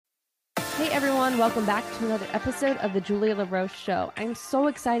Hey everyone, welcome back to another episode of the Julia LaRoche Show. I'm so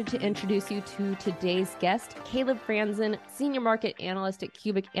excited to introduce you to today's guest, Caleb Franzen, Senior Market Analyst at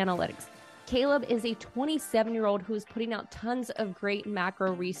Cubic Analytics. Caleb is a 27-year-old who is putting out tons of great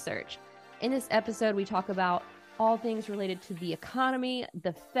macro research. In this episode, we talk about all things related to the economy,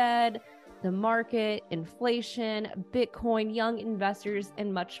 the Fed, the market, inflation, Bitcoin, young investors,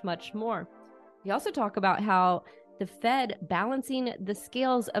 and much, much more. We also talk about how the Fed balancing the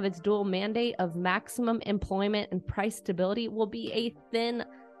scales of its dual mandate of maximum employment and price stability will be a thin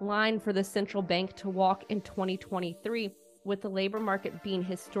line for the central bank to walk in 2023, with the labor market being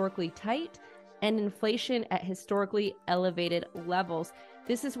historically tight and inflation at historically elevated levels.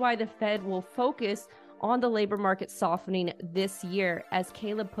 This is why the Fed will focus on the labor market softening this year. As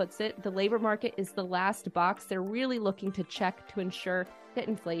Caleb puts it, the labor market is the last box they're really looking to check to ensure that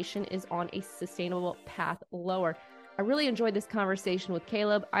inflation is on a sustainable path lower. I really enjoyed this conversation with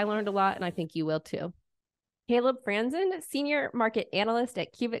Caleb. I learned a lot, and I think you will too. Caleb Franzen, Senior Market Analyst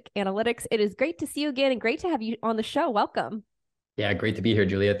at Cubic Analytics. It is great to see you again and great to have you on the show. Welcome. Yeah, great to be here,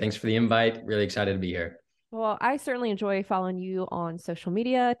 Julia. Thanks for the invite. Really excited to be here. Well, I certainly enjoy following you on social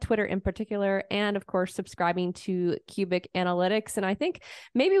media, Twitter in particular, and of course, subscribing to Cubic Analytics. And I think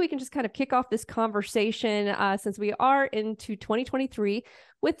maybe we can just kind of kick off this conversation since we are into 2023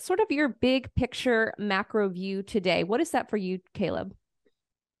 with sort of your big picture macro view today. What is that for you, Caleb?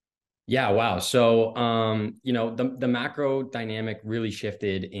 Yeah, wow. So, the macro dynamic really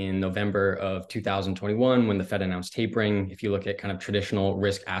shifted in November of 2021 when the Fed announced tapering. If you look at kind of traditional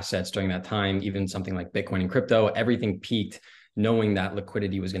risk assets during that time, even something like Bitcoin and crypto, everything peaked knowing that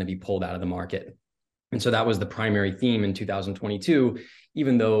liquidity was going to be pulled out of the market. And so that was the primary theme in 2022,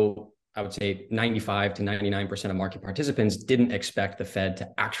 even though I would say 95 to 99% of market participants didn't expect the Fed to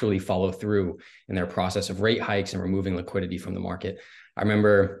actually follow through in their process of rate hikes and removing liquidity from the market. I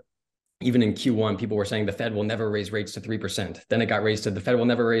remember even in Q1, people were saying the Fed will never raise rates to 3%. Then it got raised to the Fed will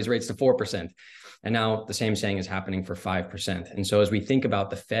never raise rates to 4%. And now the same saying is happening for 5%. And so as we think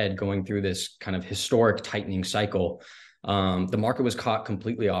about the Fed going through this kind of historic tightening cycle, the market was caught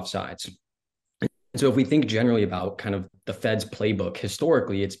completely offsides. And so if we think generally about kind of the Fed's playbook,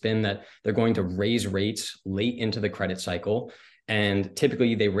 historically, it's been that they're going to raise rates late into the credit cycle. And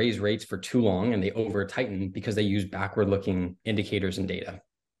typically they raise rates for too long and they over tighten because they use backward looking indicators and data.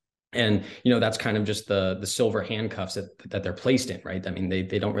 And, that's kind of just the silver handcuffs that they're placed in, right? I mean,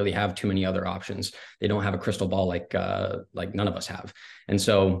 they don't really have too many other options. They don't have a crystal ball like none of us have. And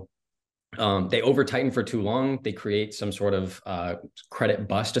so they over tighten for too long. They create some sort of credit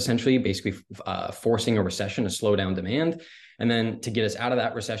bust, essentially, basically forcing a recession to slow down demand. And then to get us out of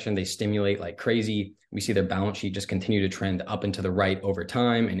that recession, they stimulate like crazy. We see their balance sheet just continue to trend up and to the right over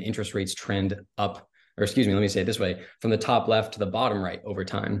time, and interest rates trend up, or excuse me, let me say it this way, from the top left to the bottom right over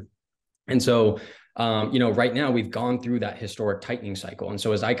time. And so, right now we've gone through that historic tightening cycle. And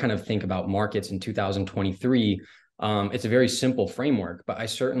so as I kind of think about markets in 2023, it's a very simple framework, but I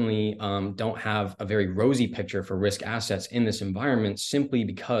certainly don't have a very rosy picture for risk assets in this environment simply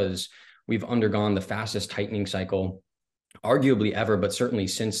because we've undergone the fastest tightening cycle, arguably ever, but certainly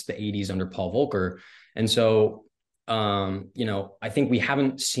since the 80s under Paul Volcker. And so, I think we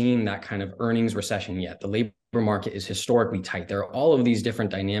haven't seen that kind of earnings recession yet. The labor market is historically tight. There are all of these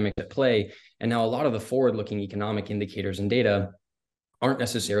different dynamics at play. And now a lot of the forward-looking economic indicators and data aren't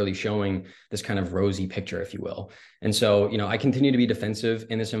necessarily showing this kind of rosy picture, if you will. And so, I continue to be defensive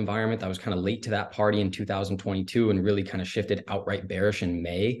in this environment. I was kind of late to that party in 2022 and really kind of shifted outright bearish in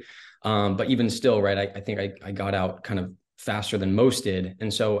May. But even still, right, I think I got out kind of faster than most did.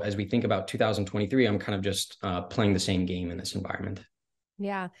 And so as we think about 2023, I'm kind of just playing the same game in this environment.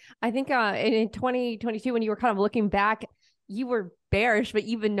 Yeah, I think in 2022, when you were kind of looking back, you were bearish, but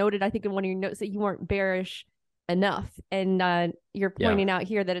you even noted, I think in one of your notes, that you weren't bearish enough. And you're pointing out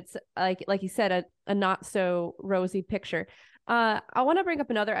here that it's like you said, a not so rosy picture. I want to bring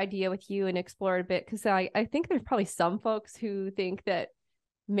up another idea with you and explore it a bit, because I think there's probably some folks who think that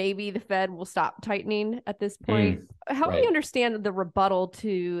maybe the Fed will stop tightening at this point. How do you understand the rebuttal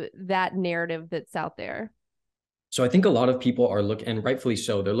to that narrative that's out there? So I think a lot of people are looking, and rightfully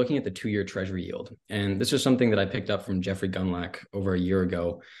so, they're looking at the 2-year treasury yield. And this is something that I picked up from Jeffrey Gundlach over a year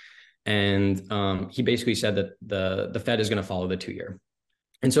ago. And he basically said that the Fed is going to follow the 2-year.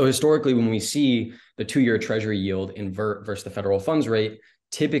 And so historically, when we see the 2-year treasury yield invert versus the federal funds rate,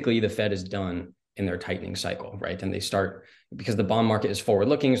 typically the Fed is done in their tightening cycle, right? And they start, because the bond market is forward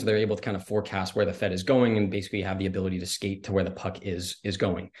looking, so they're able to kind of forecast where the Fed is going and basically have the ability to skate to where the puck is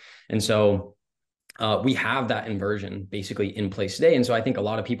going. And so we have that inversion basically in place today. And so I think a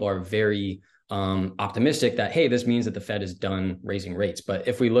lot of people are very optimistic that, hey, this means that the Fed is done raising rates. But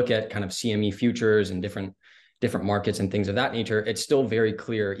if we look at kind of CME futures and different markets and things of that nature, it's still very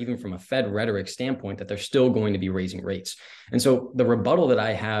clear, even from a Fed rhetoric standpoint, that they're still going to be raising rates. And so the rebuttal that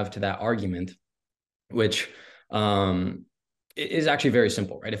I have to that argument, which is actually very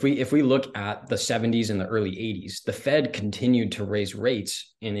simple, right? If we look at the 70s and the early 80s, the Fed continued to raise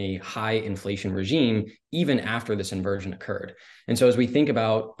rates in a high inflation regime even after this inversion occurred. And so as we think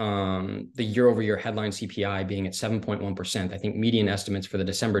about the year over year headline CPI being at 7.1%, I think median estimates for the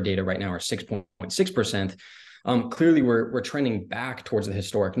December data right now are 6.6%. Clearly, we're trending back towards the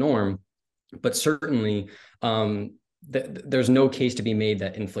historic norm, but certainly there's no case to be made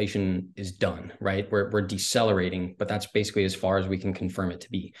that inflation is done, right? We're decelerating, but that's basically as far as we can confirm it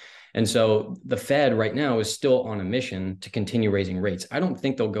to be. And so the Fed right now is still on a mission to continue raising rates. I don't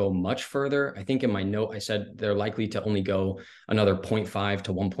think they'll go much further. I think in my note, I said they're likely to only go another 0.5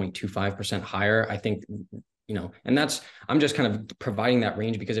 to 1.25% higher. I think, and I'm just kind of providing that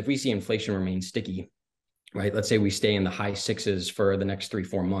range because if we see inflation remain sticky, right? Let's say we stay in the high sixes for the next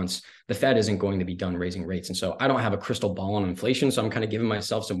 3-4 months, the Fed isn't going to be done raising rates. And so I don't have a crystal ball on inflation. So I'm kind of giving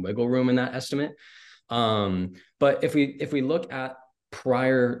myself some wiggle room in that estimate. But if we look at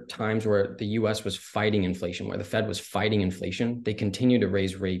prior times where the US was fighting inflation, where the Fed was fighting inflation, they continued to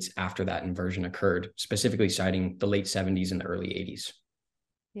raise rates after that inversion occurred, specifically citing the late 70s and the early 80s.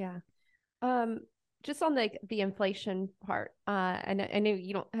 Yeah. Just on the inflation part, and I know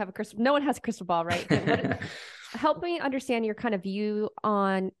you don't have no one has a crystal ball, right? But help me understand your kind of view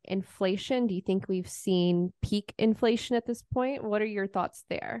on inflation. Do you think we've seen peak inflation at this point? What are your thoughts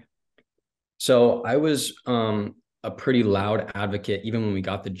there? So I was a pretty loud advocate, even when we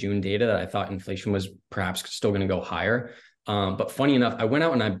got the June data, that I thought inflation was perhaps still going to go higher. But funny enough, I went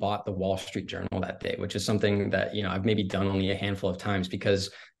out and I bought the Wall Street Journal that day, which is something that, I've maybe done only a handful of times because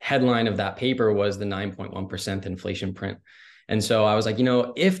headline of that paper was the 9.1% inflation print. And so I was like,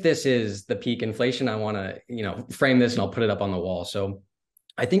 if this is the peak inflation, I want to, frame this and I'll put it up on the wall. So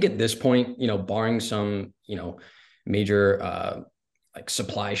I think at this point, barring some, major like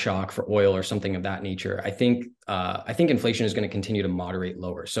supply shock for oil or something of that nature, I think inflation is going to continue to moderate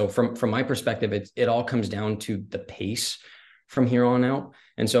lower. So from my perspective, it all comes down to the pace from here on out.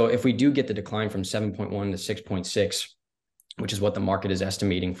 And so if we do get the decline from 7.1 to 6.6, which is what the market is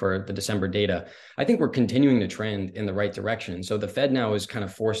estimating for the December data, I think we're continuing to trend in the right direction. So the Fed now is kind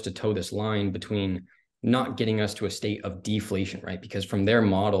of forced to toe this line between not getting us to a state of deflation, right? Because from their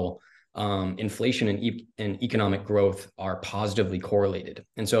model, inflation and economic growth are positively correlated.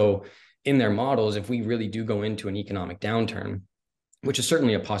 And so in their models, if we really do go into an economic downturn, which is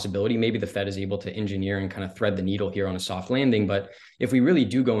certainly a possibility, maybe the Fed is able to engineer and kind of thread the needle here on a soft landing. But if we really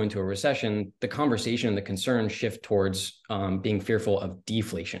do go into a recession, the conversation and the concern shift towards being fearful of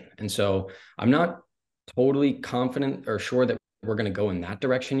deflation. And so I'm not totally confident or sure that we're going to go in that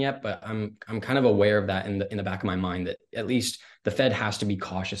direction yet, but I'm kind of aware of that in the back of my mind, that at least the Fed has to be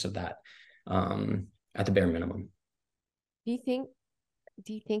cautious of that at the bare minimum. Do you think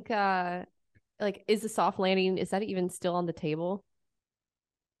is the soft landing, is that even still on the table?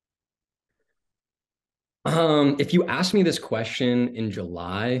 If you asked me this question in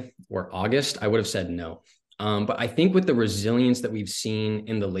July or August, I would have said no. But I think with the resilience that we've seen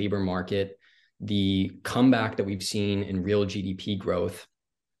in the labor market, the comeback that we've seen in real GDP growth,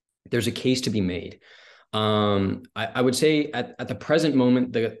 there's a case to be made. I would say at the present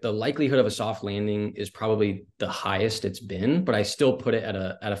moment, the likelihood of a soft landing is probably the highest it's been, but I still put it at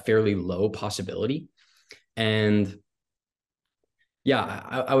a fairly low possibility. And yeah,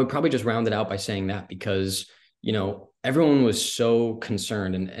 I would probably just round it out by saying that because, everyone was so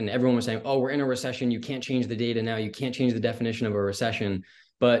concerned and everyone was saying, oh, we're in a recession. You can't change the data now. You can't change the definition of a recession.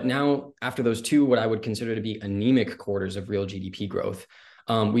 But now after those two, what I would consider to be anemic quarters of real GDP growth,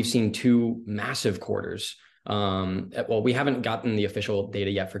 we've seen two massive quarters. Well, we haven't gotten the official data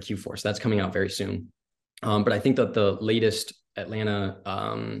yet for Q4, so that's coming out very soon. But I think that the latest Atlanta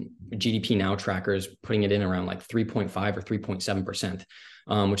GDP Now tracker is putting it in around like 3.5 or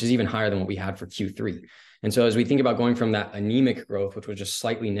 3.7%, which is even higher than what we had for Q3. And so as we think about going from that anemic growth, which was just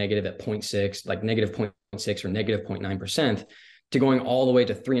slightly negative at 0.6, like negative 0.6 or negative 0.9%, to going all the way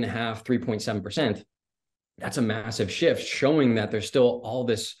to 3.5, 3.7%, that's a massive shift, showing that there's still all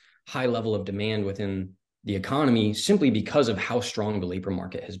this high level of demand within the economy simply because of how strong the labor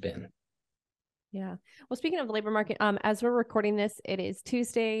market has been. Yeah. Well, speaking of the labor market, as we're recording this, it is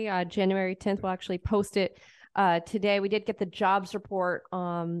Tuesday, January 10th. We'll actually post it today. We did get the jobs report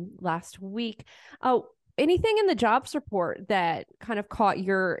last week. Anything in the jobs report that kind of caught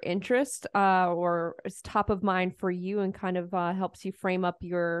your interest or is top of mind for you and kind of helps you frame up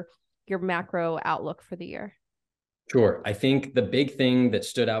your your macro outlook for the year? Sure. I think the big thing that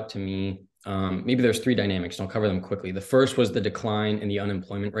stood out to me, maybe there's three dynamics, and I'll cover them quickly. The first was the decline in the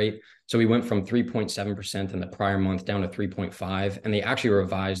unemployment rate. So we went from 3.7% in the prior month down to 3.5, and they actually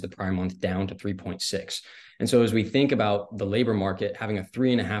revised the prior month down to 3.6. And so as we think about the labor market having a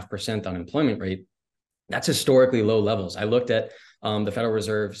 3.5% unemployment rate, that's historically low levels. I looked at the Federal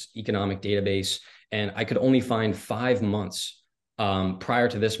Reserve's economic database, and I could only find 5 months prior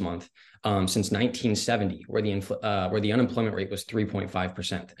to this month since 1970 where the unemployment rate was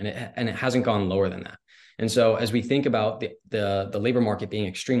 3.5%, and it hasn't gone lower than that. And so as we think about the labor market being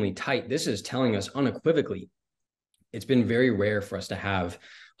extremely tight, this is telling us unequivocally it's been very rare for us to have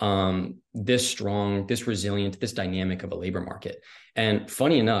this strong, this resilient, this dynamic of a labor market. And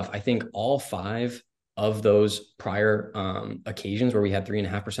funny enough, I think all 5 of those prior occasions where we had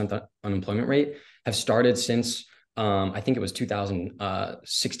 3.5% unemployment rate have started since I think it was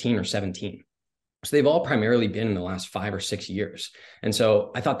 2016 or 17. So they've all primarily been in the last 5 or 6 years. And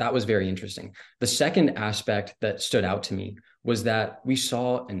so I thought that was very interesting. The second aspect that stood out to me was that we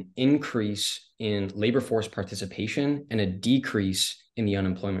saw an increase in labor force participation and a decrease in the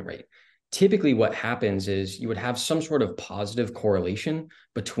unemployment rate. Typically what happens is you would have some sort of positive correlation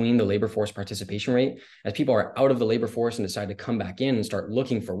between the labor force participation rate. As people are out of the labor force and decide to come back in and start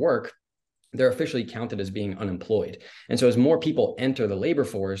looking for work, they're officially counted as being unemployed. And so as more people enter the labor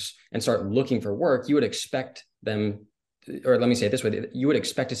force and start looking for work, you would expect them, or let me say it this way, you would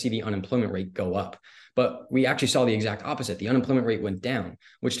expect to see the unemployment rate go up. But we actually saw the exact opposite. The unemployment rate went down,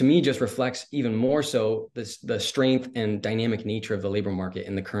 which to me just reflects even more so the strength and dynamic nature of the labor market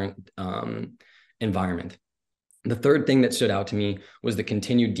in the current environment. The third thing that stood out to me was the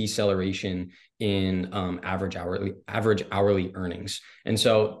continued deceleration in average hourly earnings. And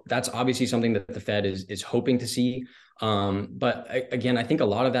so that's obviously something that the Fed is hoping to see. But again, I think a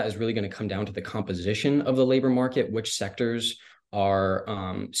lot of that is really going to come down to the composition of the labor market, which sectors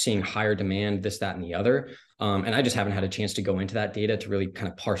are seeing higher demand, this, that, and the other. And I just haven't had a chance to go into that data to really kind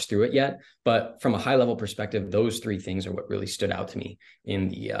of parse through it yet. But from a high level perspective, those 3 things are what really stood out to me in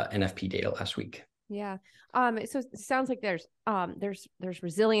the NFP data last week. Yeah. So it sounds like there's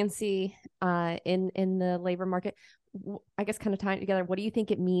resiliency in the labor market. I guess kind of tying it together, what do you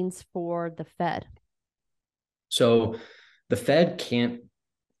think it means for the Fed? So the Fed can't,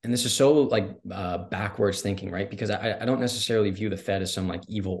 and this is so like backwards thinking, right? Because I don't necessarily view the Fed as some like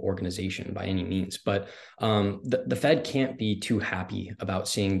evil organization by any means, but the Fed can't be too happy about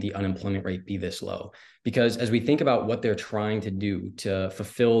seeing the unemployment rate be this low. Because as we think about what they're trying to do to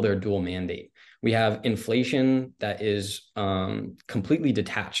fulfill their dual mandate, we have inflation that is completely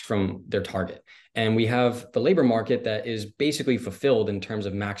detached from their target. And we have the labor market that is basically fulfilled in terms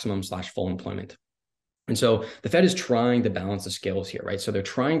of maximum/full employment. And so the Fed is trying to balance the scales here, right? So they're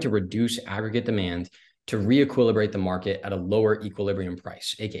trying to reduce aggregate demand to re-equilibrate the market at a lower equilibrium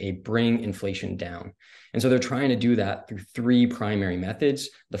price, aka bring inflation down. And so they're trying to do that through 3 primary methods.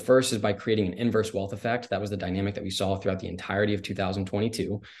 The first is by creating an inverse wealth effect. That was the dynamic that we saw throughout the entirety of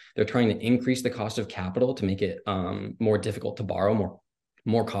 2022. They're trying to increase the cost of capital to make it more difficult to borrow,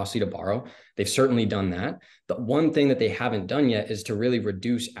 more costly to borrow. They've certainly done that. The one thing that they haven't done yet is to really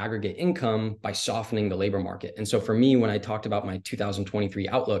reduce aggregate income by softening the labor market. And so for me, when I talked about my 2023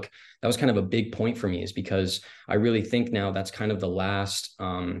 outlook, that was kind of a big point for me, is because I really think now that's kind of the last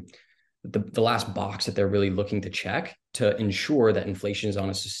box that they're really looking to check to ensure that inflation is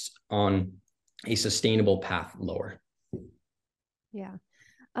on a sustainable path lower. Yeah.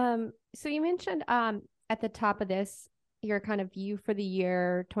 So you mentioned at the top of this, your kind of view for the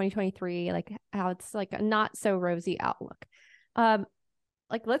year 2023, like how it's like a not so rosy outlook.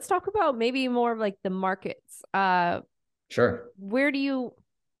 Like let's talk about maybe more of like the markets. Sure. Where do you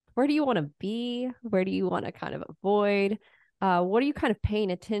want to be? Where do you want to kind of avoid? What are you kind of paying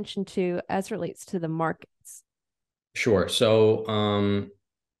attention to as it relates to the markets? Sure. So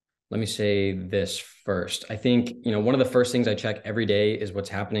let me say this first. I think, one of the first things I check every day is what's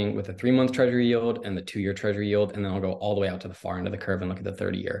happening with the 3-month treasury yield and the 2-year treasury yield. And then I'll go all the way out to the far end of the curve and look at the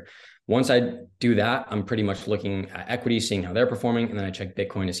 30-year. Once I do that, I'm pretty much looking at equities, seeing how they're performing. And then I check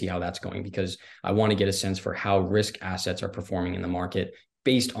Bitcoin to see how that's going, because I want to get a sense for how risk assets are performing in the market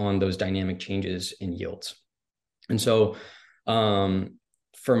based on those dynamic changes in yields. And so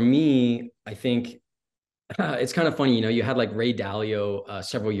for me, I think it's kind of funny, you had like Ray Dalio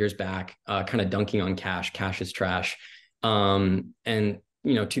several years back, kind of dunking on cash is trash. And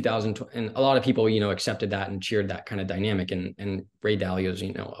 2000, and a lot of people, accepted that and cheered that kind of dynamic. And Ray Dalio is,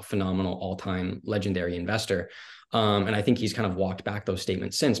 a phenomenal all-time legendary investor. And I think he's kind of walked back those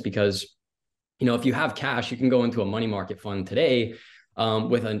statements since, because, if you have cash, you can go into a money market fund today,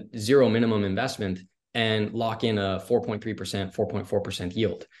 with a zero minimum investment and lock in a 4.3%, 4.4%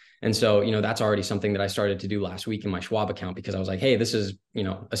 yield. And so, that's already something that I started to do last week in my Schwab account, because I was like, hey, this is,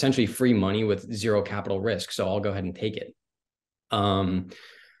 essentially free money with zero capital risk. So I'll go ahead and take it.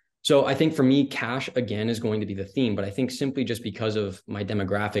 So I think for me, cash again is going to be the theme, but I think simply just because of my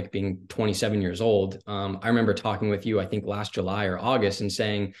demographic being 27 years old, I remember talking with you, I think last July or August, and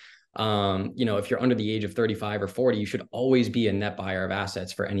saying, if you're under the age of 35 or 40, you should always be a net buyer of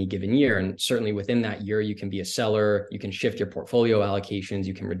assets for any given year. And certainly within that year, you can be a seller, you can shift your portfolio allocations,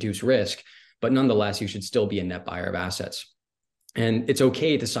 you can reduce risk, but nonetheless, you should still be a net buyer of assets. And it's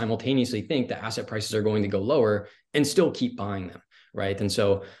okay to simultaneously think that asset prices are going to go lower and still keep buying them. Right. And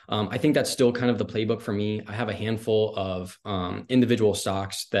so I think that's still kind of the playbook for me. I have a handful of individual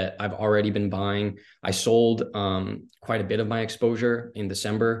stocks that I've already been buying. I sold quite a bit of my exposure in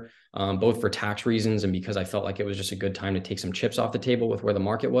December, both for tax reasons and because I felt like it was just a good time to take some chips off the table with where the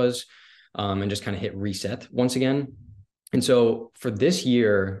market was, and just kind of hit reset once again. And so for this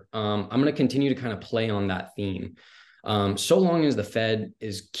year, I'm going to continue to kind of play on that theme. So long as the Fed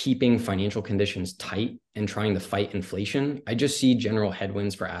is keeping financial conditions tight and trying to fight inflation, I just see general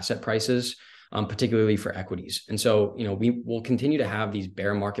headwinds for asset prices, particularly for equities. And so, we will continue to have these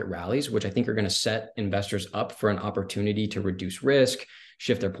bear market rallies, which I think are going to set investors up for an opportunity to reduce risk,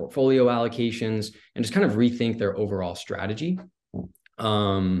 shift their portfolio allocations, and just kind of rethink their overall strategy.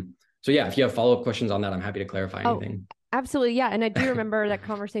 So yeah, if you have follow-up questions on that, I'm happy to clarify anything. Absolutely. Yeah. And I do remember that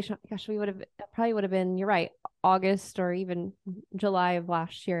conversation. Gosh, probably would have been, you're right, August or even July of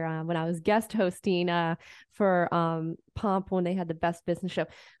last year, when I was guest hosting for Pomp when they had the Best Business Show.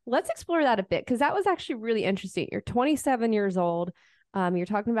 Let's explore that a bit, because that was actually really interesting. You're 27 years old. You're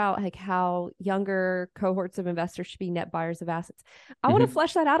talking about like how younger cohorts of investors should be net buyers of assets. I want to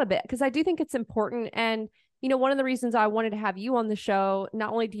flesh that out a bit, because I do think it's important. And one of the reasons I wanted to have you on the show,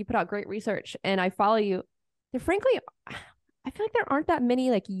 not only do you put out great research and I follow you, frankly, I feel like there aren't that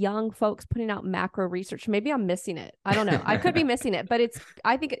many like young folks putting out macro research. Maybe I'm missing it. I don't know. I could be missing it, but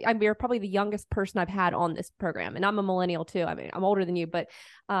I think you're probably the youngest person I've had on this program, and I'm a millennial too. I mean, I'm older than you, but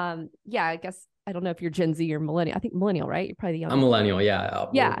yeah, I guess I don't know if you're Gen Z or millennial. I think millennial, right? You're probably the youngest. I'm millennial. Yeah.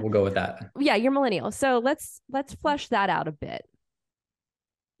 Yeah. We'll go with that. Yeah. You're millennial. So let's flesh that out a bit.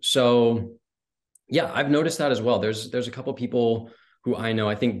 So yeah, I've noticed that as well. There's a couple people who I know.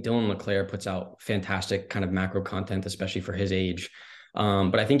 I think Dylan LeClaire puts out fantastic kind of macro content, especially for his age.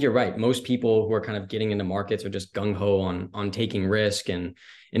 But I think you're right. Most people who are kind of getting into markets are just gung-ho on taking risk and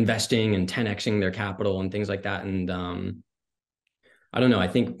investing and 10xing their capital and things like that. And I don't know. I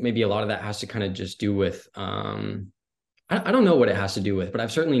think maybe a lot of that has to kind of just do with, I don't know what it has to do with, but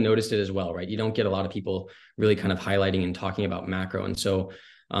I've certainly noticed it as well, right? You don't get a lot of people really kind of highlighting and talking about macro. And so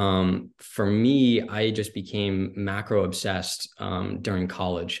for me, I just became macro obsessed during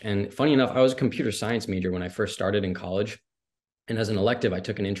college. And funny enough, I was a computer science major when I first started in college. And as an elective, I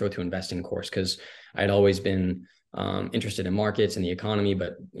took an intro to investing course because I had always been interested in markets and the economy,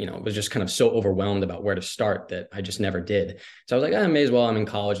 but was just kind of so overwhelmed about where to start that I just never did. So I was like, I may as well. I'm in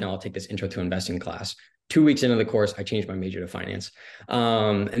college now. I'll take this intro to investing class. 2 weeks into the course, I changed my major to finance.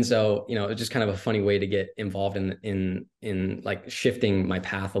 And so, it's just kind of a funny way to get involved in like shifting my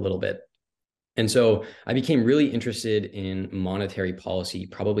path a little bit. And so I became really interested in monetary policy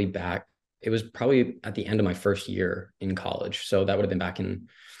it was probably at the end of my first year in college. So that would have been back in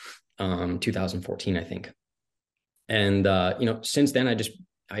 2014, I think. And, since then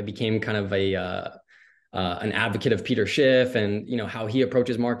I became kind of an advocate of Peter Schiff and, how he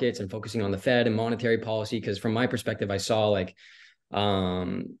approaches markets and focusing on the Fed and monetary policy. Because from my perspective, I saw like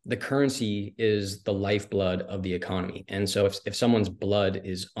the currency is the lifeblood of the economy. And so if someone's blood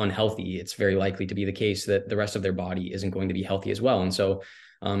is unhealthy, it's very likely to be the case that the rest of their body isn't going to be healthy as well. And so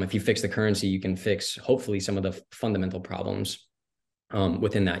if you fix the currency, you can fix hopefully some of the fundamental problems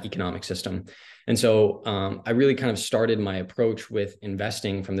within that economic system. And so I really kind of started my approach with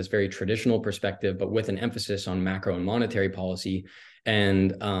investing from this very traditional perspective, but with an emphasis on macro and monetary policy.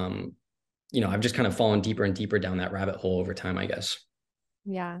 And, I've just kind of fallen deeper and deeper down that rabbit hole over time, I guess.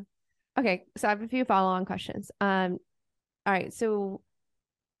 Yeah. Okay. So I have a few follow-on questions. All right. So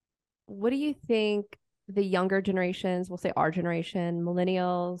what do you think the younger generations, we'll say our generation,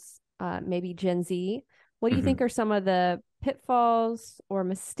 millennials, maybe Gen Z, what do you think are some of the pitfalls or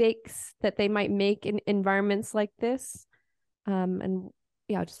mistakes that they might make in environments like this? And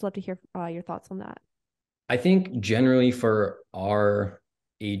yeah, I'd just love to hear your thoughts on that. I think generally for our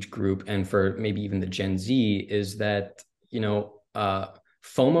age group and for maybe even the Gen Z is that,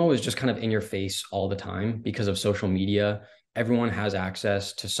 FOMO is just kind of in your face all the time because of social media everyone has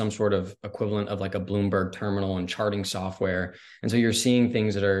access to some sort of equivalent of like a Bloomberg terminal and charting software. And so you're seeing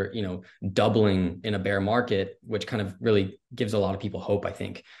things that are, doubling in a bear market, which kind of really gives a lot of people hope, I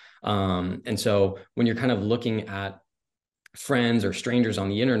think. And so when you're kind of looking at friends or strangers on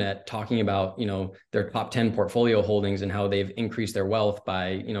the internet talking about, their top 10 portfolio holdings and how they've increased their wealth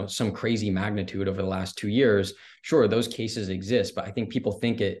by, some crazy magnitude over the last 2 years, sure, those cases exist, but I think people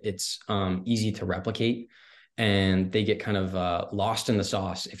think it's easy to replicate, and they get kind of lost in the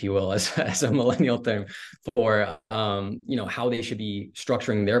sauce, if you will, as a millennial term, for how they should be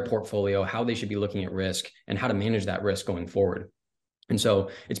structuring their portfolio, how they should be looking at risk, and how to manage that risk going forward. And so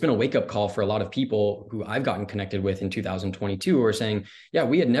it's been a wake up call for a lot of people who I've gotten connected with in 2022 who are saying, yeah,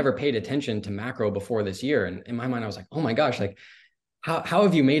 we had never paid attention to macro before this year. And in my mind, I was like, oh my gosh, like how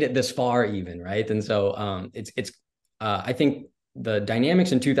have you made it this far even, right? And so I think the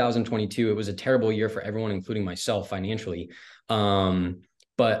dynamics in 2022, it was a terrible year for everyone, including myself financially.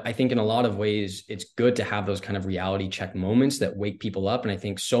 But I think in a lot of ways, it's good to have those kind of reality check moments that wake people up. And I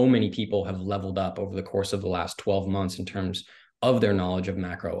think so many people have leveled up over the course of the last 12 months in terms of their knowledge of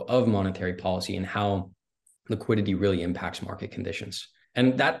macro, of monetary policy, and how liquidity really impacts market conditions.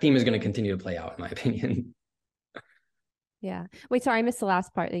 And that theme is going to continue to play out, in my opinion. Yeah. Wait, sorry, I missed the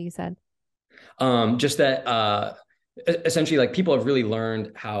last part that you said. Just that essentially, like, people have really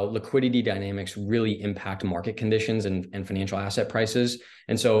learned how liquidity dynamics really impact market conditions and financial asset prices.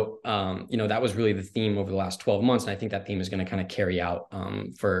 And so, that was really the theme over the last 12 months. And I think that theme is going to kind of carry out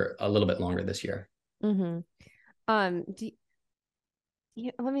for a little bit longer this year. Mm-hmm.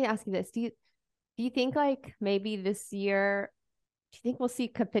 Let me ask you this. Do you think like maybe this year, do you think we'll see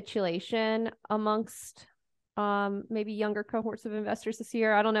capitulation amongst maybe younger cohorts of investors this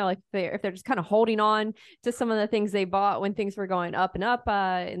year? I don't know, like if they're just kind of holding on to some of the things they bought when things were going up and up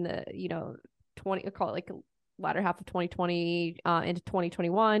in the 20, call it like latter half of 2020 into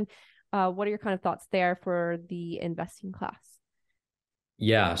 2021. What are your kind of thoughts there for the investing class?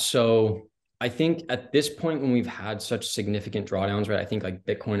 Yeah, so I think at this point, when we've had such significant drawdowns, right? I think like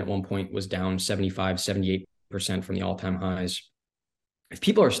Bitcoin at one point was down 75, 78% from the all-time highs. If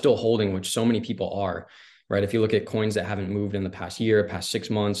people are still holding, which so many people are, right? If you look at coins that haven't moved in the past year, past 6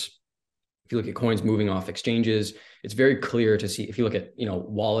 months, if you look at coins moving off exchanges, it's very clear to see. If you look at,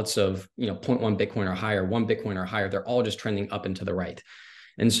 wallets of, 0.1 Bitcoin or higher, 1 Bitcoin or higher, they're all just trending up and to the right.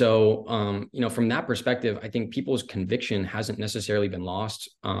 And so, from that perspective, I think people's conviction hasn't necessarily been lost.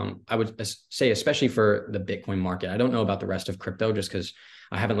 I would say, especially for the Bitcoin market. I don't know about the rest of crypto just because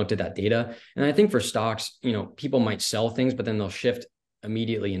I haven't looked at that data. And I think for stocks, people might sell things, but then they'll shift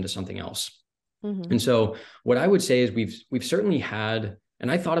immediately into something else. Mm-hmm. And so what I would say is we've certainly had,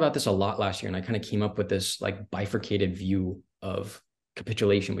 and I thought about this a lot last year, and I kind of came up with this like bifurcated view of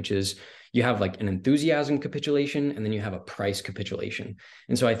capitulation, which is you have like an enthusiasm capitulation and then you have a price capitulation.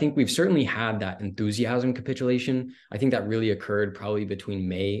 And so I think we've certainly had that enthusiasm capitulation. I think that really occurred probably between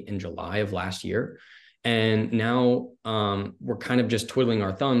May and July of last year. And now we're kind of just twiddling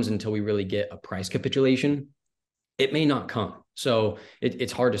our thumbs until we really get a price capitulation. It may not come. So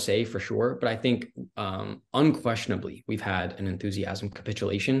it's hard to say for sure, but I think unquestionably we've had an enthusiasm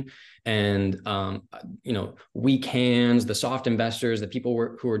capitulation, and weak hands, the soft investors, the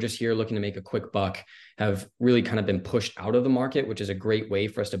people who are just here looking to make a quick buck, have really kind of been pushed out of the market, which is a great way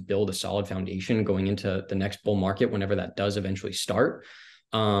for us to build a solid foundation going into the next bull market whenever that does eventually start.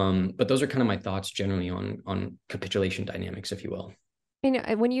 But those are kind of my thoughts generally on capitulation dynamics, if you will.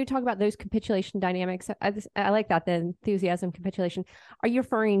 When you talk about those capitulation dynamics, I like that, the enthusiasm capitulation. Are you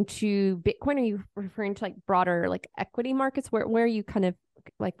referring to Bitcoin? Are you referring to like broader like equity markets? Where are you kind of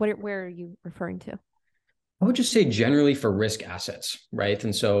like where are you referring to? I would just say generally for risk assets, right?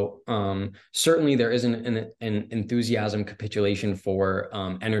 And so certainly there isn't an enthusiasm capitulation for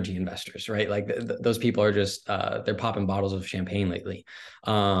energy investors, right? Like those people are just they're popping bottles of champagne lately,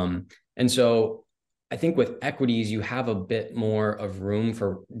 and so I think with equities, you have a bit more of room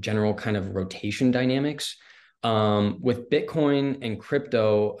for general kind of rotation dynamics. With Bitcoin and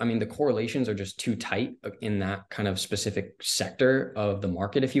crypto, I mean, the correlations are just too tight in that kind of specific sector of the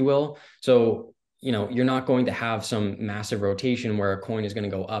market, if you will. So, you're not going to have some massive rotation where a coin is going to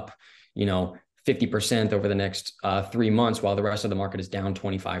go up, 50% over the next 3 months, while the rest of the market is down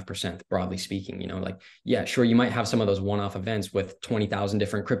 25%, broadly speaking. Yeah, sure, you might have some of those one-off events with 20,000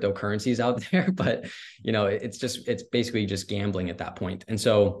 different cryptocurrencies out there, but it's basically just gambling at that point. And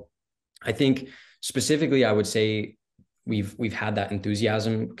so I think specifically, I would say we've had that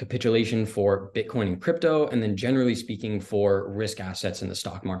enthusiasm capitulation for Bitcoin and crypto, and then generally speaking for risk assets in the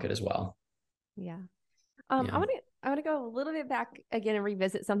stock market as well. Yeah. I want to go a little bit back again and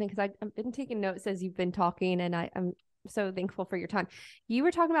revisit something, because I've been taking notes as you've been talking, and I'm so thankful for your time. You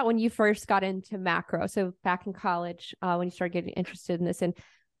were talking about when you first got into macro. So back in college, when you started getting interested in this and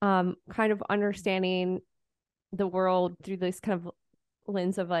kind of understanding the world through this kind of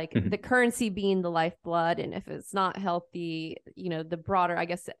lens of like the currency being the lifeblood. And if it's not healthy, the broader, I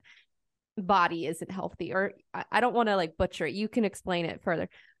guess, body isn't healthy. Or I don't want to like butcher it. You can explain it further.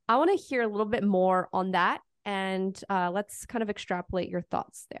 I want to hear a little bit more on that. And let's kind of extrapolate your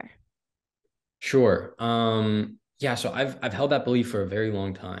thoughts there. Sure. Yeah, so I've held that belief for a very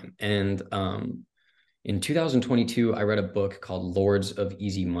long time. And in 2022, I read a book called Lords of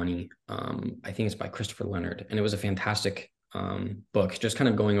Easy Money. I think it's by Christopher Leonard, and it was a fantastic book, just kind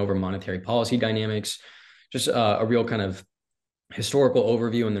of going over monetary policy dynamics, just a real kind of historical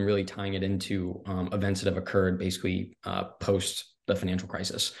overview, and then really tying it into events that have occurred basically post the financial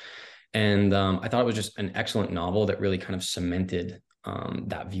crisis. And I thought it was just an excellent novel that really kind of cemented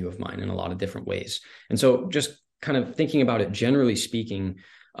that view of mine in a lot of different ways. And so just kind of thinking about it, generally speaking,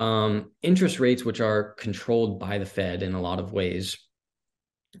 interest rates, which are controlled by the Fed in a lot of ways,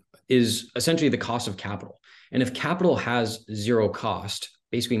 is essentially the cost of capital. And if capital has zero cost,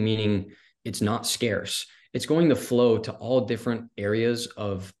 basically meaning it's not scarce, it's going to flow to all different areas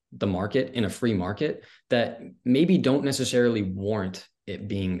of the market in a free market that maybe don't necessarily warrant it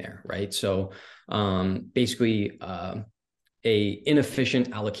being there, right? So basically a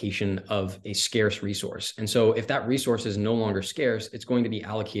inefficient allocation of a scarce resource. And so if that resource is no longer scarce, it's going to be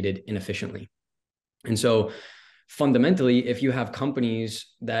allocated inefficiently. And so fundamentally, if you have companies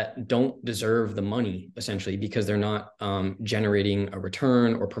that don't deserve the money, essentially, because they're not generating a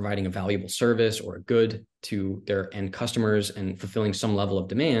return or providing a valuable service or a good to their end customers and fulfilling some level of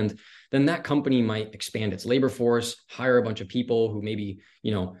demand, then that company might expand its labor force, hire a bunch of people who maybe,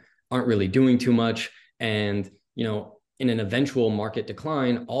 aren't really doing too much. And, in an eventual market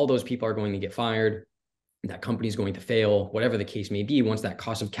decline, all those people are going to get fired. That company is going to fail, whatever the case may be, once that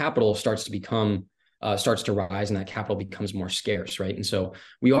cost of capital starts to rise and that capital becomes more scarce, right? And so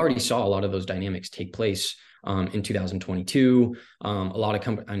we already saw a lot of those dynamics take place in 2022. A lot of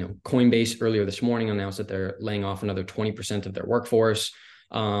companies, I know Coinbase earlier this morning announced that they're laying off another 20% of their workforce.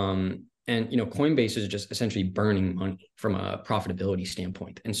 And Coinbase is just essentially burning money from a profitability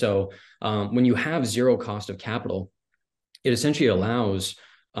standpoint. And so when you have zero cost of capital, it essentially allows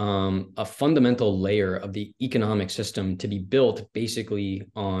a fundamental layer of the economic system to be built basically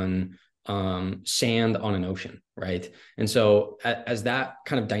on sand on an ocean, right? And so as that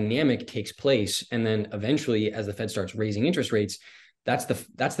kind of dynamic takes place, and then eventually as the Fed starts raising interest rates, that's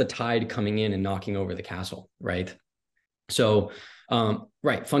the tide coming in and knocking over the castle, right? So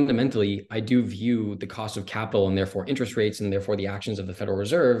right, fundamentally, I do view the cost of capital and therefore interest rates and therefore the actions of the Federal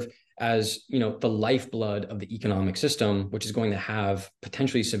Reserve as, the lifeblood of the economic system, which is going to have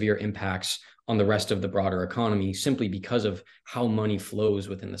potentially severe impacts on the rest of the broader economy simply because of how money flows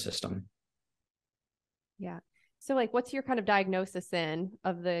within the system. Yeah. So like, what's your kind of diagnosis then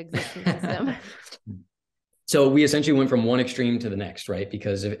of the existing system? So we essentially went from one extreme to the next, right?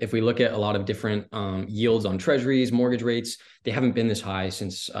 Because if we look at a lot of different yields on treasuries, mortgage rates, they haven't been this high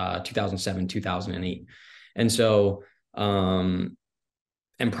since 2007, 2008. And so,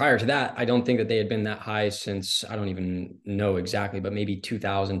 and prior to that, I don't think that they had been that high since, I don't even know exactly, but maybe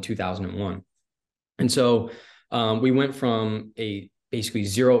 2000, 2001. And so we went from a basically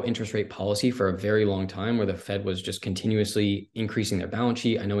zero interest rate policy for a very long time where the Fed was just continuously increasing their balance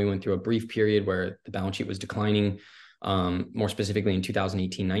sheet. I know we went through a brief period where the balance sheet was declining, more specifically in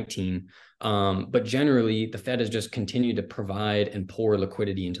 2018, 19. But generally, the Fed has just continued to provide and pour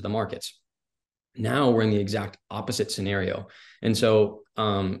liquidity into the markets. Now we're in the exact opposite scenario. And so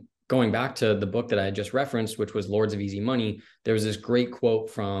going back to the book that I just referenced, which was Lords of Easy Money, there was this great quote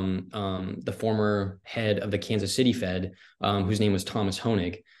from the former head of the Kansas City Fed, whose name was Thomas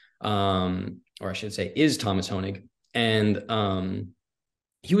Honig, or I should say is Thomas Honig. And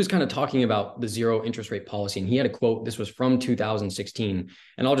he was kind of talking about the zero interest rate policy. And he had a quote, this was from 2016.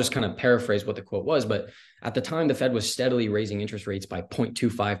 And I'll just kind of paraphrase what the quote was. But at the time, the Fed was steadily raising interest rates by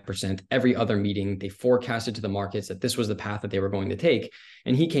 0.25% every other meeting. They forecasted to the markets that this was the path that they were going to take.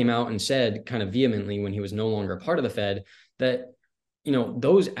 And he came out and said kind of vehemently when he was no longer a part of the Fed that,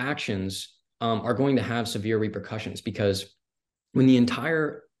 those actions are going to have severe repercussions because when the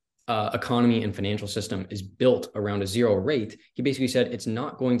entire economy and financial system is built around a zero rate, he basically said it's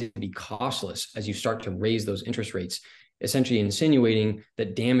not going to be costless as you start to raise those interest rates, essentially insinuating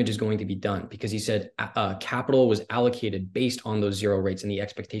that damage is going to be done because he said capital was allocated based on those zero rates and the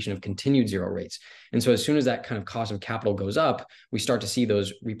expectation of continued zero rates. And so as soon as that kind of cost of capital goes up, we start to see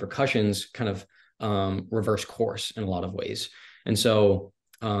those repercussions kind of reverse course in a lot of ways. And so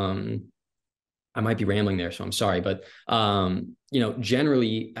I might be rambling there, so I'm sorry, but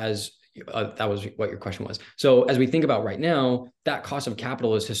generally, as that was what your question was. So as we think about right now, that cost of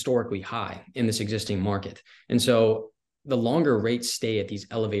capital is historically high in this existing market, and so the longer rates stay at these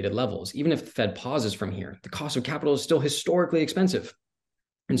elevated levels, even if the Fed pauses from here, the cost of capital is still historically expensive,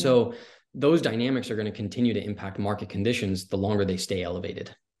 and so those dynamics are going to continue to impact market conditions the longer they stay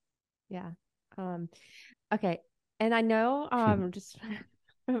elevated. Yeah. Okay. And I know, just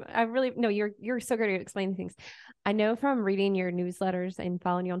I really no, you're so good at explaining things. I know from reading your newsletters and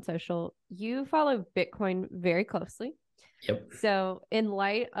following you on social, you follow Bitcoin very closely. Yep. So, in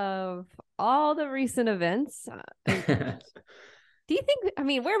light of all the recent events, do you think? I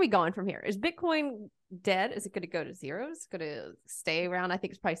mean, where are we going from here? Is Bitcoin dead? Is it going to go to zero? Is it going to stay around? I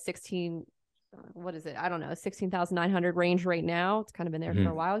think it's probably 16. What is it? I don't know, 16,900 range right now. It's kind of been there for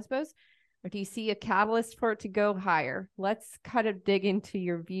a while, I suppose. Or do you see a catalyst for it to go higher? Let's kind of dig into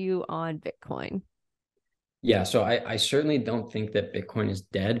your view on Bitcoin. Yeah, so I certainly don't think that Bitcoin is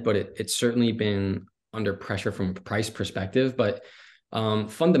dead, but it's certainly been under pressure from a price perspective. But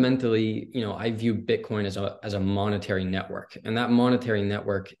fundamentally, I view Bitcoin as a monetary network, and that monetary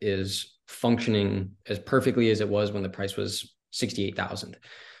network is functioning as perfectly as it was when the price was 68,000.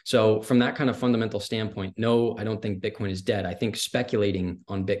 So from that kind of fundamental standpoint, no, I don't think Bitcoin is dead. I think speculating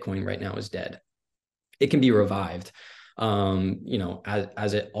on Bitcoin right now is dead. It can be revived,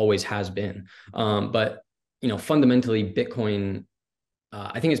 as it always has been. But fundamentally, Bitcoin,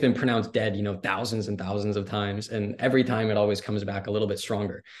 I think it's been pronounced dead, thousands and thousands of times. And every time it always comes back a little bit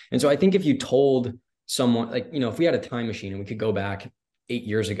stronger. And so I think if you told someone, like, if we had a time machine and we could go back 8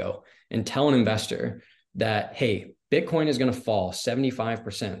 years ago and tell an investor that, hey, Bitcoin is going to fall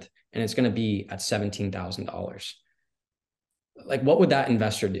 75% and it's going to be at $17,000. Like, what would that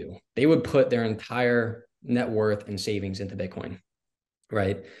investor do? They would put their entire net worth and savings into Bitcoin,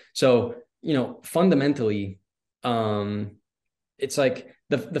 right? So, fundamentally, it's like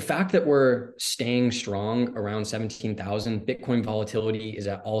the fact that we're staying strong around 17,000, Bitcoin volatility is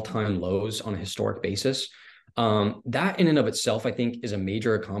at all-time lows on a historic basis. That in and of itself, I think, is a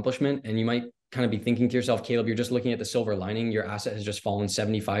major accomplishment. And you might kind of be thinking to yourself, Caleb, you're just looking at the silver lining. Your asset has just fallen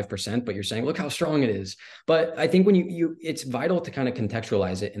 75%, but you're saying, look how strong it is. But I think when it's vital to kind of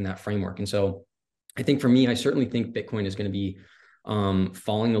contextualize it in that framework. And so I think for me, I certainly think Bitcoin is going to be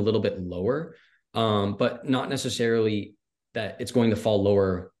falling a little bit lower, but not necessarily that it's going to fall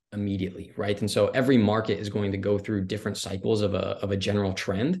lower immediately, right? And so every market is going to go through different cycles of a general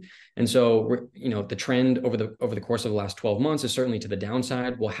trend. And so the trend over the course of the last 12 months is certainly to the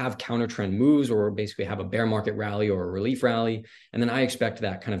downside. We'll have counter trend moves, or we'll basically have a bear market rally or a relief rally. And then I expect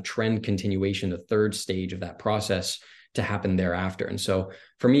that kind of trend continuation, the third stage of that process, to happen thereafter. And so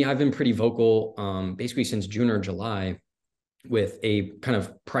for me, I've been pretty vocal basically since June or July with a kind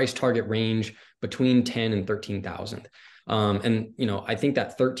of price target range between 10 and 13,000. I think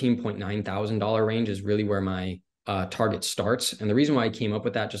that $13,900 range is really where my target starts. And the reason why I came up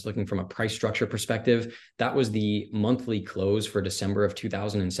with that, just looking from a price structure perspective, that was the monthly close for December of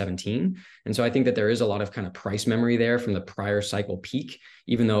 2017. And so I think that there is a lot of kind of price memory there from the prior cycle peak,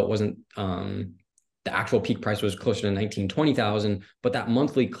 even though it wasn't, the actual peak price was closer to 19, 20,000, but that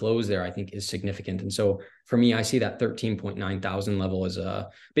monthly close there, I think, is significant. And so for me, I see that 13,900 level as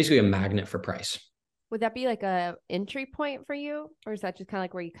basically a magnet for price. Would that be like a entry point for you? Or is that just kind of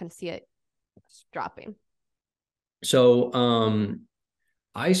like where you kind of see it dropping? So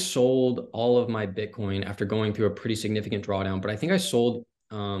I sold all of my Bitcoin after going through a pretty significant drawdown, but I think I sold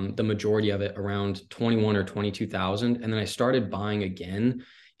the majority of it around 21 or 22,000. And then I started buying again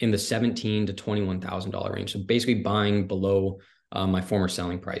in the $17,000 to $21,000 range. So basically buying below my former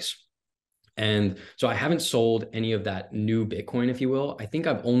selling price. And so I haven't sold any of that new Bitcoin, if you will. I think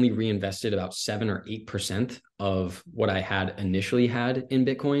I've only reinvested about 7 or 8% of what I had initially had in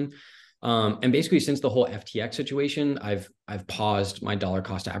Bitcoin. And basically since the whole FTX situation, I've paused my dollar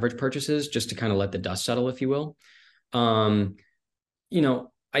cost average purchases just to kind of let the dust settle, if you will.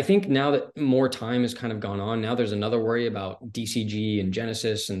 I think now that more time has kind of gone on, now there's another worry about DCG and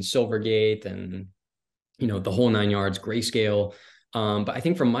Genesis and Silvergate and, the whole 9 yards, Grayscale. But I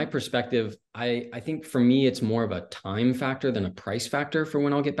think from my perspective, I think for me, it's more of a time factor than a price factor for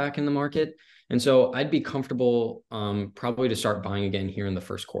when I'll get back in the market. And so I'd be comfortable probably to start buying again here in the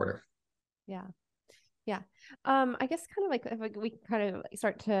first quarter. Yeah. Yeah. I guess kind of like if we kind of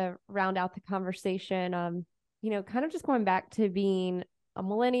start to round out the conversation, kind of just going back to being a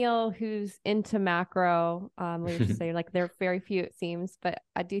millennial who's into macro. We should say like there are very few, it seems, but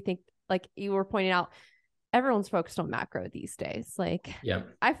I do think like you were pointing out, everyone's focused on macro these days. Like, yeah,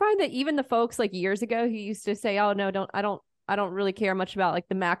 I find that even the folks like years ago who used to say, oh no, I I don't really care much about like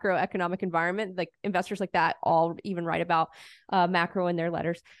the macroeconomic environment. Like investors like that all even write about macro in their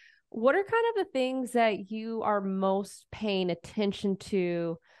letters. What are kind of the things that you are most paying attention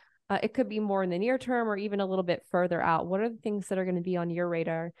to? It could be more in the near term or even a little bit further out. What are the things that are going to be on your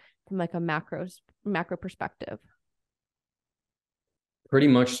radar from like a macro perspective? Pretty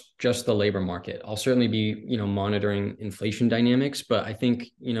much just the labor market. I'll certainly be, monitoring inflation dynamics, but I think,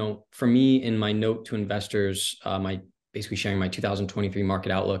 for me in my note to investors, my basically sharing my 2023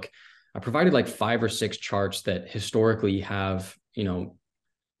 market outlook, I provided like 5 or 6 charts that historically have,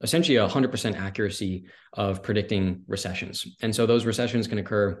 essentially 100% accuracy of predicting recessions. And so those recessions can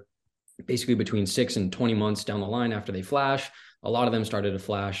occur basically between 6 and 20 months down the line after they flash. A lot of them started to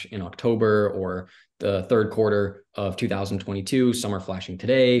flash in October or the third quarter of 2022. Some are flashing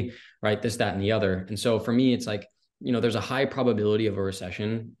today, right? This, that, and the other. And so for me, it's like, there's a high probability of a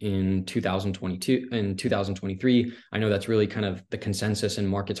recession in 2022 and 2023. I know that's really kind of the consensus, and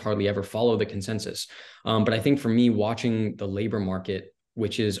markets hardly ever follow the consensus. But I think for me, watching the labor market,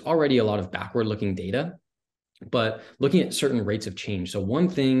 which is already a lot of backward looking data, but looking at certain rates of change. So one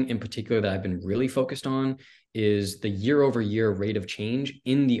thing in particular that I've been really focused on is the year over year rate of change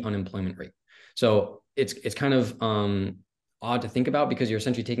in the unemployment rate. So it's kind of odd to think about because you're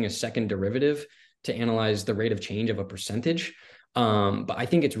essentially taking a second derivative to analyze the rate of change of a percentage. But I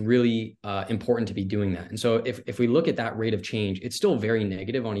think it's really important to be doing that. And so if we look at that rate of change, it's still very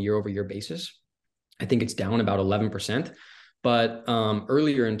negative on a year over year basis. I think it's down about 11%. But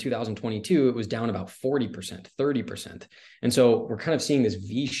earlier in 2022, it was down about 40%, 30%. And so we're kind of seeing this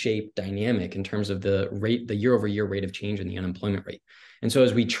V-shaped dynamic in terms of the year over year rate of change in the unemployment rate. And so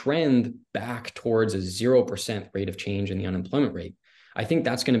as we trend back towards a 0% rate of change in the unemployment rate, I think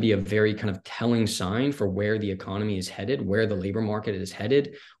that's going to be a very kind of telling sign for where the economy is headed, where the labor market is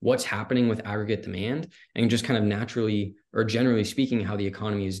headed, what's happening with aggregate demand, and just kind of naturally or generally speaking, how the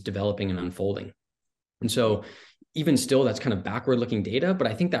economy is developing and unfolding. And so even still, that's kind of backward looking data, but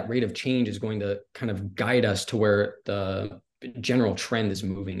I think that rate of change is going to kind of guide us to where the general trend is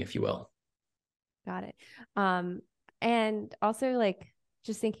moving, if you will. Got it. And also like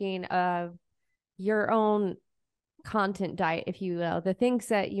just thinking of your own content diet, if you will, the things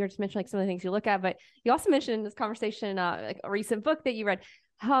that you're just mentioning, like some of the things you look at, but you also mentioned in this conversation, like a recent book that you read.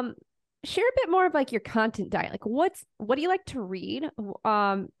 Share a bit more of like your content diet. Like what do you like to read?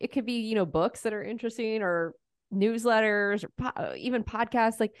 It could be, books that are interesting or newsletters or even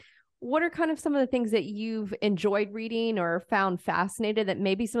podcasts. Like what are kind of some of the things that you've enjoyed reading or found fascinated that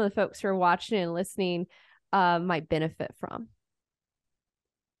maybe some of the folks who are watching and listening might benefit from?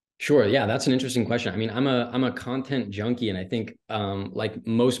 Sure. Yeah, that's an interesting question. I mean, I'm a content junkie, and I think like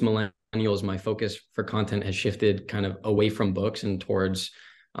most millennials, my focus for content has shifted kind of away from books and towards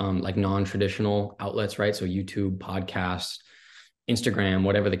like non-traditional outlets, right? So YouTube, podcasts, Instagram,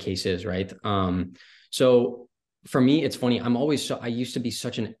 whatever the case is, right? So for me, it's funny. I used to be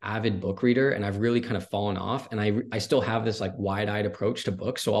such an avid book reader, and I've really kind of fallen off. And I still have this like wide-eyed approach to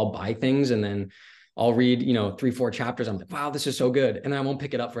books. So I'll buy things and then I'll read, 3-4 chapters. I'm like, wow, this is so good. And then I won't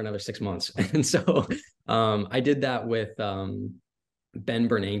pick it up for another 6 months. And so I did that with Ben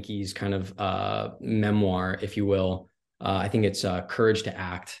Bernanke's kind of memoir, if you will. I think it's Courage to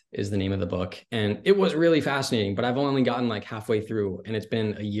Act is the name of the book. And it was really fascinating, but I've only gotten like halfway through, and it's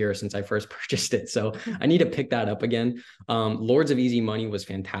been a year since I first purchased it. So I need to pick that up again. Lords of Easy Money was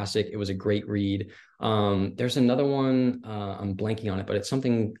fantastic. It was a great read. There's another one, I'm blanking on it, but it's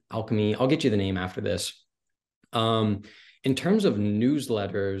something Alchemy. I'll get you the name after this. In terms of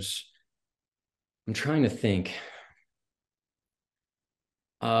newsletters, I'm trying to think.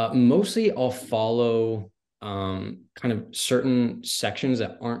 Mostly I'll follow kind of certain sections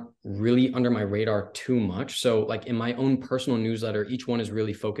that aren't really under my radar too much. So like in my own personal newsletter, each one is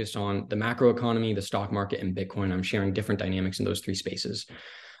really focused on the macro economy, the stock market, and Bitcoin. I'm sharing different dynamics in those 3 spaces.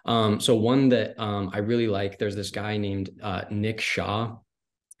 So one that I really like, there's this guy named Nick Shaw,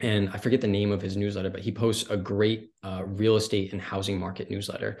 and I forget the name of his newsletter, but he posts a great real estate and housing market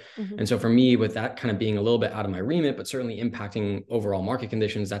newsletter. Mm-hmm. And so for me, with that kind of being a little bit out of my remit, but certainly impacting overall market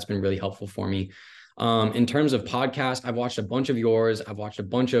conditions, that's been really helpful for me. In terms of podcasts, I've watched a bunch of yours. I've watched a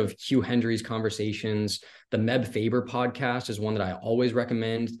bunch of Hugh Hendry's conversations. The Meb Faber podcast is one that I always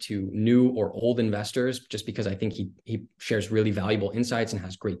recommend to new or old investors, just because I think he shares really valuable insights and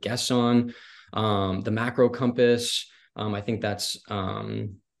has great guests on. The Macro Compass, I think that's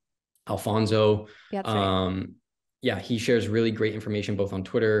Alfonso. Yeah, that's right. Yeah, he shares really great information both on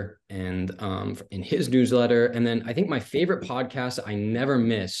Twitter and in his newsletter. And then I think my favorite podcast I never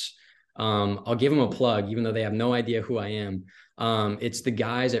miss, I'll give them a plug, even though they have no idea who I am. It's the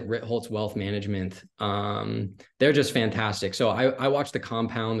guys at Ritholtz Wealth Management. They're just fantastic. So I watch the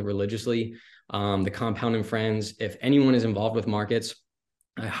Compound religiously, the Compound and Friends. If anyone is involved with markets,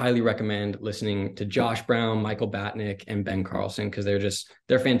 I highly recommend listening to Josh Brown, Michael Batnick, and Ben Carlson, because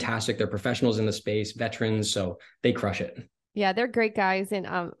they're fantastic. They're professionals in the space, veterans, so they crush it. Yeah, they're great guys, and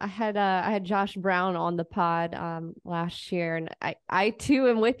I had Josh Brown on the pod last year, and I too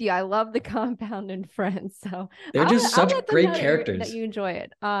am with you. I love the Compound and Friends, so They're just I'll such let them great know that characters. you enjoy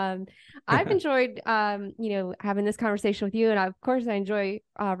it. I've enjoyed having this conversation with you, and of course I enjoy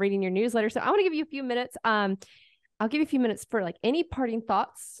reading your newsletter. So I want to give you a few minutes. I'll give you a few minutes for like any parting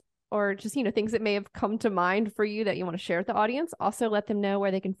thoughts or just things that may have come to mind for you that you want to share with the audience. Also, let them know where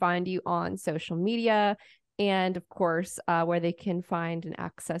they can find you on social media and of course, where they can find and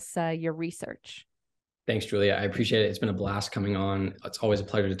access your research. Thanks, Julia. I appreciate it. It's been a blast coming on. It's always a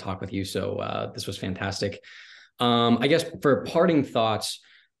pleasure to talk with you. So this was fantastic. I guess for parting thoughts,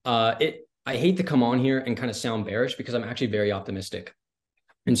 I hate to come on here and kind of sound bearish because I'm actually very optimistic.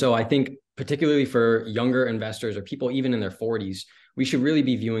 And so I think particularly for younger investors or people even in their 40s, we should really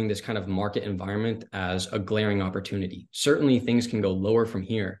be viewing this kind of market environment as a glaring opportunity. Certainly things can go lower from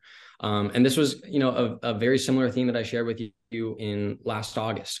here. And this was, a very similar theme that I shared with you in last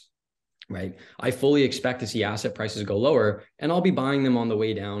August, right? I fully expect to see asset prices go lower, and I'll be buying them on the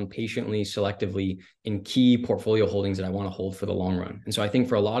way down patiently, selectively in key portfolio holdings that I want to hold for the long run. And so I think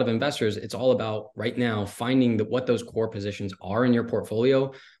for a lot of investors, it's all about right now finding what those core positions are in your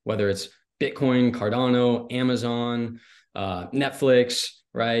portfolio, whether it's Bitcoin, Cardano, Amazon, Netflix,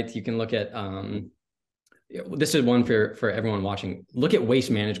 right? You can look at this is one for everyone watching. Look at waste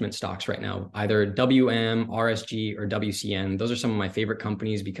management stocks right now, either WM, RSG, or WCN. Those are some of my favorite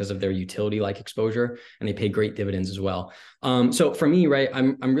companies because of their utility-like exposure, and they pay great dividends as well. So for me, right,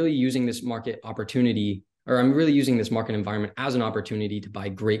 I'm really using this market opportunity, or I'm really using this market environment as an opportunity to buy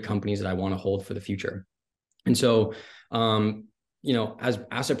great companies that I want to hold for the future. And so, as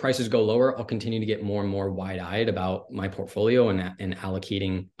asset prices go lower, I'll continue to get more and more wide-eyed about my portfolio and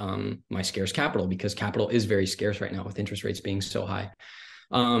allocating my scarce capital, because capital is very scarce right now with interest rates being so high.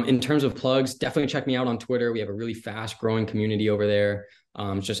 In terms of plugs, definitely check me out on Twitter. We have a really fast growing community over there.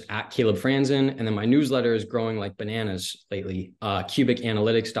 It's just at Caleb Franzen. And then my newsletter is growing like bananas lately.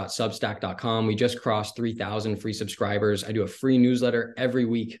 Cubicanalytics.substack.com. We just crossed 3,000 free subscribers. I do a free newsletter every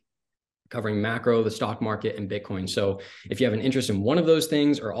week covering macro, the stock market, and Bitcoin. So if you have an interest in one of those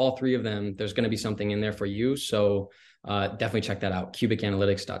things or all three of them, there's going to be something in there for you. So definitely check that out,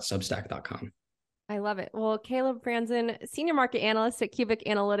 cubicanalytics.substack.com. I love it. Well, Caleb Franzen, Senior Market Analyst at Cubic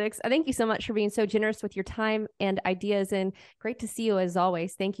Analytics, I thank you so much for being so generous with your time and ideas, and great to see you as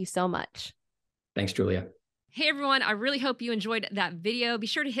always. Thank you so much. Thanks, Julia. Hey everyone, I really hope you enjoyed that video. Be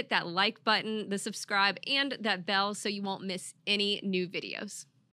sure to hit that like button, the subscribe, and that bell so you won't miss any new videos.